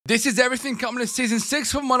This is everything coming to Season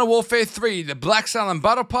 6 for Modern Warfare 3. The Black Cell and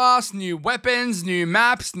Battle Pass, new weapons, new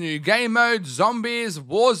maps, new game modes, zombies,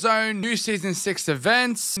 Warzone, new Season 6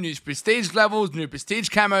 events, new prestige levels, new prestige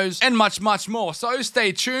camos, and much, much more. So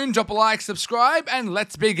stay tuned, drop a like, subscribe, and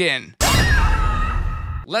let's begin.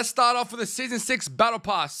 Let's start off with the Season 6 Battle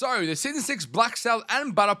Pass. So, the Season 6 Black Cell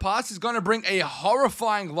and Battle Pass is going to bring a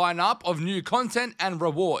horrifying lineup of new content and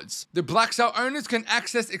rewards. The Black Cell owners can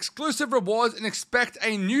access exclusive rewards and expect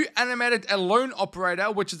a new animated Alone Operator,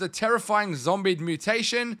 which is a terrifying zombie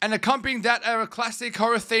mutation, and accompanying that are classic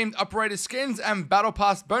horror-themed operator skins and Battle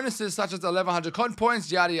Pass bonuses such as 1100 COD points,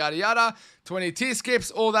 yada yada yada, 20 tier skips,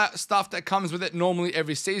 all that stuff that comes with it normally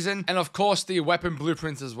every season, and of course the weapon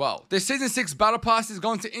blueprints as well. The Season 6 Battle Pass is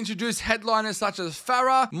going to introduce headliners such as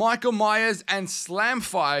Farah, Michael Myers, and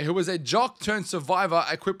Slamfire, who is a jock turned survivor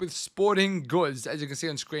equipped with sporting goods, as you can see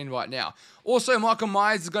on screen right now. Also, Michael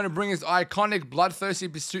Myers is going to bring his iconic bloodthirsty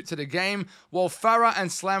pursuit to the game, while Farah and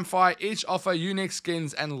Slamfire each offer unique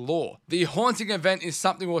skins and lore. The Haunting event is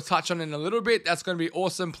something we'll touch on in a little bit. That's going to be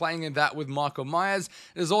awesome playing in that with Michael Myers.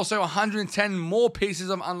 There's also 110 more pieces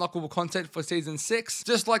of unlockable content for Season 6.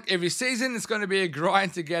 Just like every season, it's going to be a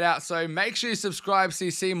grind to get out, so make sure you subscribe so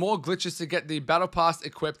you see more glitches to get the Battle Pass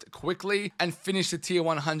equipped quickly and finish the Tier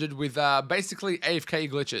 100 with basically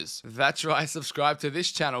AFK glitches. That's right, subscribe to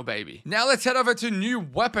this channel, baby. Now let's head over to new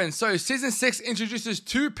weapons. So Season 6 introduces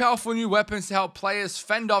two powerful new weapons to help players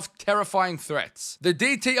fend off terrifying threats. The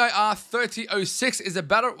DTIR 3006 is a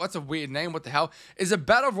battle, what's a weird name, what the hell, is a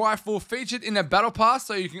battle rifle featured in a Battle Pass,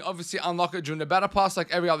 so you can obviously unlock it during the Battle Pass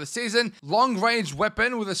like every other season. Long range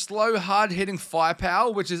weapon with a slow, hard hitting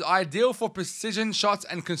firepower, which is ideal for precision shots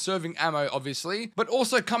and conserving ammo, obviously. But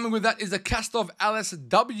also coming with that is a Kastov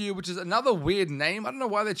LSW, which is another weird name. I don't know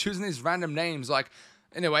why they're choosing these random names.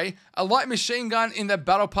 Anyway, a light machine gun in the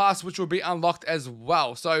Battle Pass, which will be unlocked as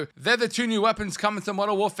well. So they're the two new weapons coming to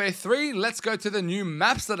Modern Warfare 3. Let's go to the new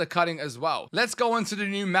maps that are cutting as well. Let's go on to the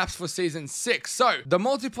new maps for Season 6. So the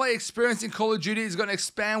multiplayer experience in Call of Duty is going to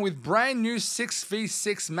expand with brand new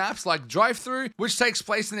 6v6 maps like Drive-Thru, which takes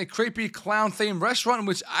place in a creepy clown-themed restaurant,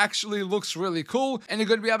 which actually looks really cool. And you're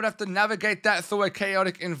going to be able to have to navigate that through a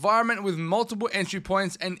chaotic environment with multiple entry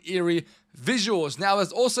points and eerie visuals. Now,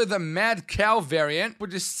 there's also the Mad Cow variant,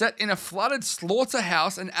 which is set in a flooded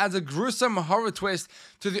slaughterhouse and adds a gruesome horror twist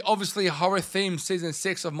to the obviously horror-themed Season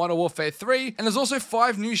 6 of Modern Warfare 3. And there's also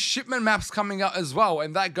 5 new shipment maps coming out as well,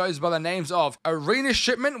 and that goes by the names of Arena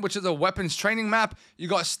Shipment, which is a weapons training map. You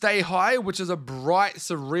got Stay High, which is a bright,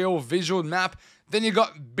 surreal visual map. Then you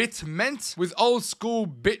got Bitment with old school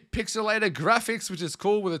bit pixelator graphics, which is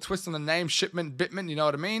cool with a twist on the name, Shipment, Bitment, you know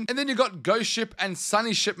what I mean? And then you got Ghost Ship and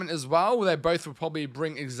Sunny Shipment as well, where they both will probably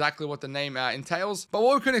bring exactly what the name entails. But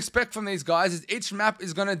what we can expect from these guys is each map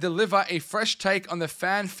is going to deliver a fresh take on the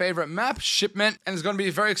fan favorite map, Shipment, and it's going to be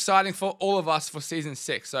very exciting for all of us for Season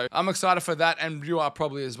 6. So I'm excited for that, and you are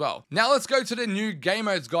probably as well. Now let's go to the new game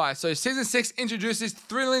modes, guys. So Season 6 introduces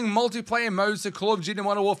thrilling multiplayer modes to Call of Duty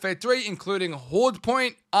Modern Warfare 3, including Horde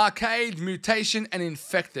Point, Arcade, Mutation, and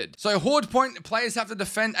Infected. So Horde Point, players have to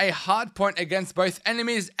defend a hard point against both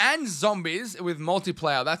enemies and zombies with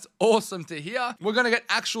multiplayer. That's awesome to hear. We're going to get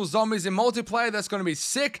actual zombies in multiplayer. That's going to be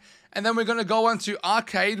sick. And then we're going to go on to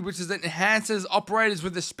Arcade, which is that enhances operators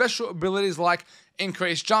with the special abilities like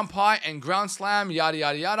increased jump height and ground slam, yada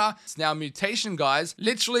yada yada. It's now Mutation, guys.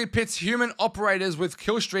 Literally pits human operators with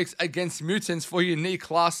kill streaks against mutants for unique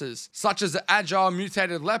classes, such as the agile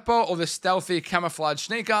mutated leper or the stealthy camouflage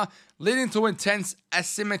sneaker, leading to intense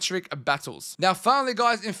asymmetric battles. Now finally,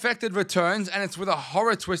 guys, Infected returns, and it's with a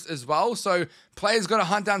horror twist as well. So players got to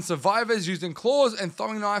hunt down survivors using claws and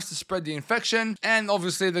throwing knives to spread the infection, and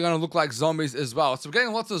obviously they're going to look like zombies as well. So we're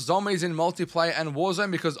getting lots of zombies in multiplayer and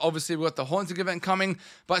Warzone because obviously we've got the Haunting event coming.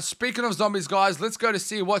 But speaking of zombies, guys, let's go to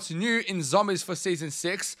see what's new in zombies for Season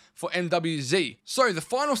 6 for MWZ. So the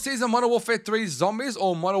final season Modern Warfare 3 Zombies,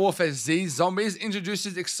 or Modern Warfare Z Zombies,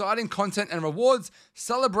 introduces exciting content and rewards,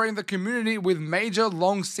 celebrating the community with major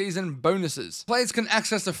long season bonuses. Players can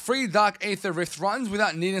access the free Dark Aether Rift runs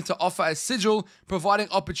without needing to offer a sigil, providing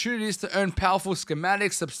opportunities to earn powerful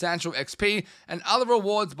schematics, substantial XP, and other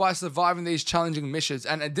rewards by surviving these challenging missions.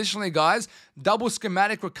 And additionally, guys, double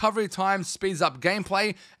schematic recovery time speeds up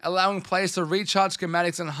gameplay, allowing players to recharge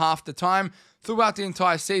schematics in half the time. throughout the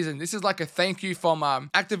entire season. This is like a thank you from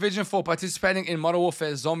Activision for participating in Modern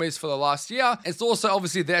Warfare Zombies for the last year. It's also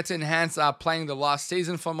obviously there to enhance playing the last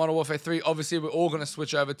season for Modern Warfare 3. Obviously, we're all going to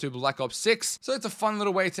switch over to Black Ops 6. So it's a fun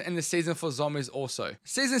little way to end the season for Zombies also.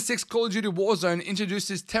 Season 6 Call of Duty Warzone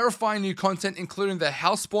introduces terrifying new content, including the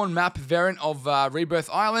Hellspawn map variant of Rebirth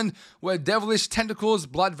Island, where devilish tentacles,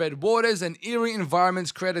 blood-red waters, and eerie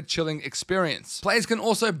environments create a chilling experience. Players can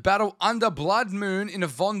also battle under Blood Moon in a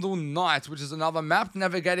Vondel Night, which is another map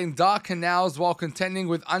navigating dark canals while contending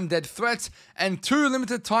with undead threats, and 2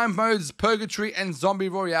 limited time modes, Purgatory and Zombie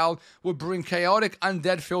Royale, will bring chaotic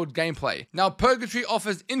undead-filled gameplay. Now, Purgatory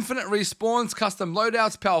offers infinite respawns, custom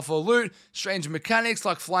loadouts, powerful loot, strange mechanics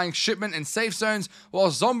like flying shipment and safe zones,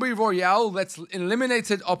 while Zombie Royale lets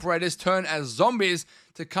eliminated operators turn as zombies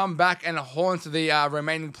to come back and haunt the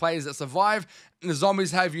remaining players that survive. And the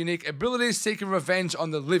zombies have unique abilities seeking revenge on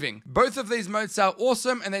the living. Both of these modes are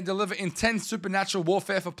awesome, and they deliver intense supernatural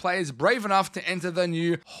warfare for players brave enough to enter the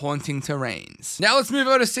new haunting terrains. Now let's move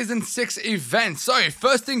over to Season 6 events. So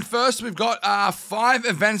first thing first, we've got 5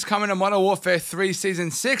 events coming to Modern Warfare 3 Season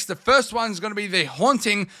 6. The first one is going to be the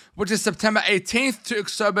Haunting, which is September 18th to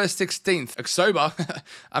October 16th.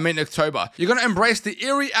 October. You're going to embrace the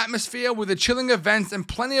eerie atmosphere with the chilling events and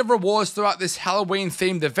plenty of rewards throughout this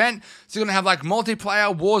Halloween-themed event. So you're going to have like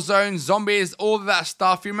multiplayer, Warzone, zombies, all of that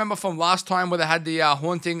stuff. You remember from last time where they had the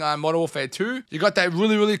Haunting Modern Warfare 2? You got that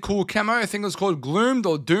really cool camo. I think it was called Gloomed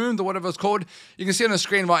or Doomed or whatever it's called. You can see on the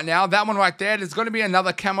screen right now. That one right there. There's going to be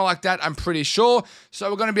another camo like that, I'm pretty sure. So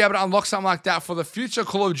we're going to be able to unlock something like that for the future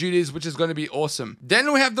Call of Duties, which is going to be awesome.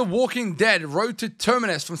 Then we have The Walking Dead Road to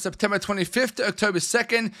Terminus from September 25th to October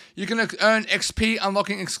 2nd. You can earn XP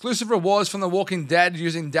unlocking exclusive rewards from The Walking Dead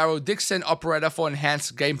using Daryl Dixon operator for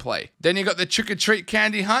enhanced gameplay. Then you got the Trick or Treat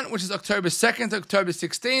Candy Hunt, which is October 2nd to October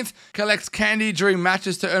 16th. Collect candy during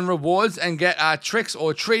matches to earn rewards and get tricks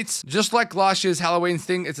or treats. Just like last year's Halloween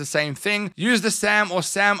thing, it's the same thing. Use the Sam or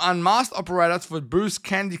Sam Unmasked operator for boost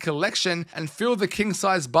candy collection and fill the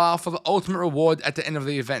king-size bar for the ultimate reward at the end of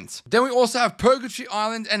the event. Then we also have Purgatory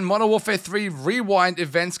Island and Modern Warfare 3 Rewind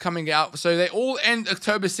events coming out. So they all end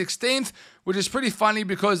October 16th, which is pretty funny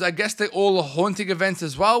because I guess they're all haunting events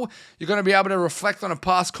as well. You're going to be able to reflect on a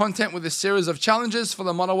past content with a series of challenges for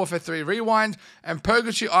the Modern Warfare 3 Rewind, and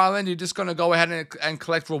Purgatory Island, you're just going to go ahead and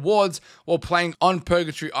collect rewards while playing on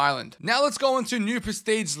Purgatory Island. Now let's go into new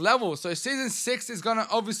prestige levels. So Season 6 is going to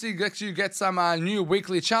obviously get some new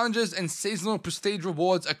weekly challenges and seasonal prestige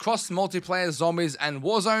rewards across multiplayer, zombies, and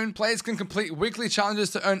Warzone. Players can complete weekly challenges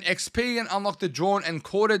to earn XP and unlock the drawn and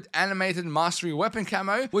corded animated mastery weapon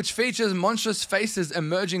camo, which features monstrous faces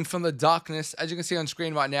emerging from the darkness. As you can see on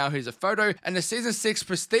screen right now, here's a photo. And the Season 6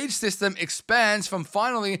 prestige system expands from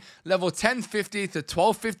finally level 1050 to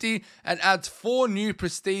 1250 and adds 4 new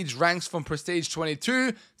prestige ranks from prestige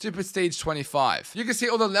 22 to prestige 25. You can see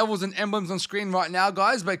all the levels and emblems on screen right now,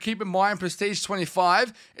 guys, but keep in mind prestige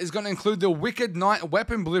 25 is going to include the Wicked Knight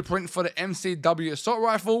weapon blueprint for the MCW assault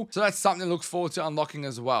rifle, so that's something to look forward to unlocking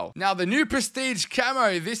as well. Now the new prestige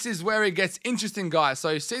camo, this is where it gets interesting, guys.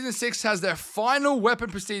 So Season 6 has their final weapon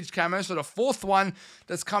prestige camo, so the 4th one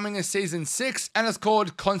that's coming in Season 6, and it's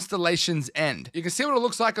called Constellation's End. You can see what it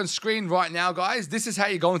looks like on screen right now, guys. This is how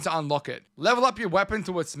you're going to unlock it. Level up your weapon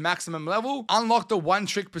to its maximum level, unlock the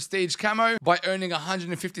one-trick prestige camo by earning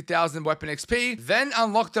 150,000 weapon XP, then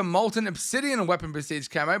unlock the Molten Obsidian weapon prestige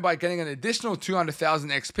camo by getting an additional 200,000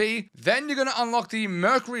 XP, then you're going to unlock the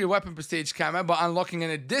Mercury weapon prestige camo by unlocking an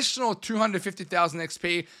additional 250,000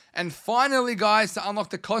 XP, and finally, guys, to unlock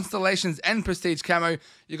the Constellation's End prestige camo,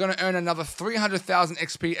 you're going to earn another 300,000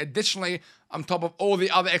 XP additionally on top of all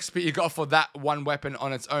the other XP you got for that one weapon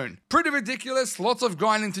on its own. Pretty ridiculous, lots of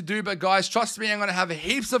grinding to do, but guys, trust me, I'm going to have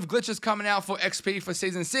heaps of glitches coming out for XP for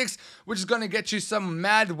Season 6, which is going to get you some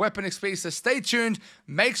mad weapon XP, so stay tuned.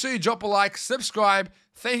 Make sure you drop a like, subscribe.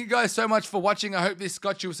 Thank you guys so much for watching. I hope this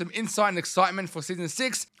got you some insight and excitement for Season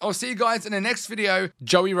 6. I'll see you guys in the next video.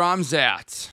 Joey Rams out.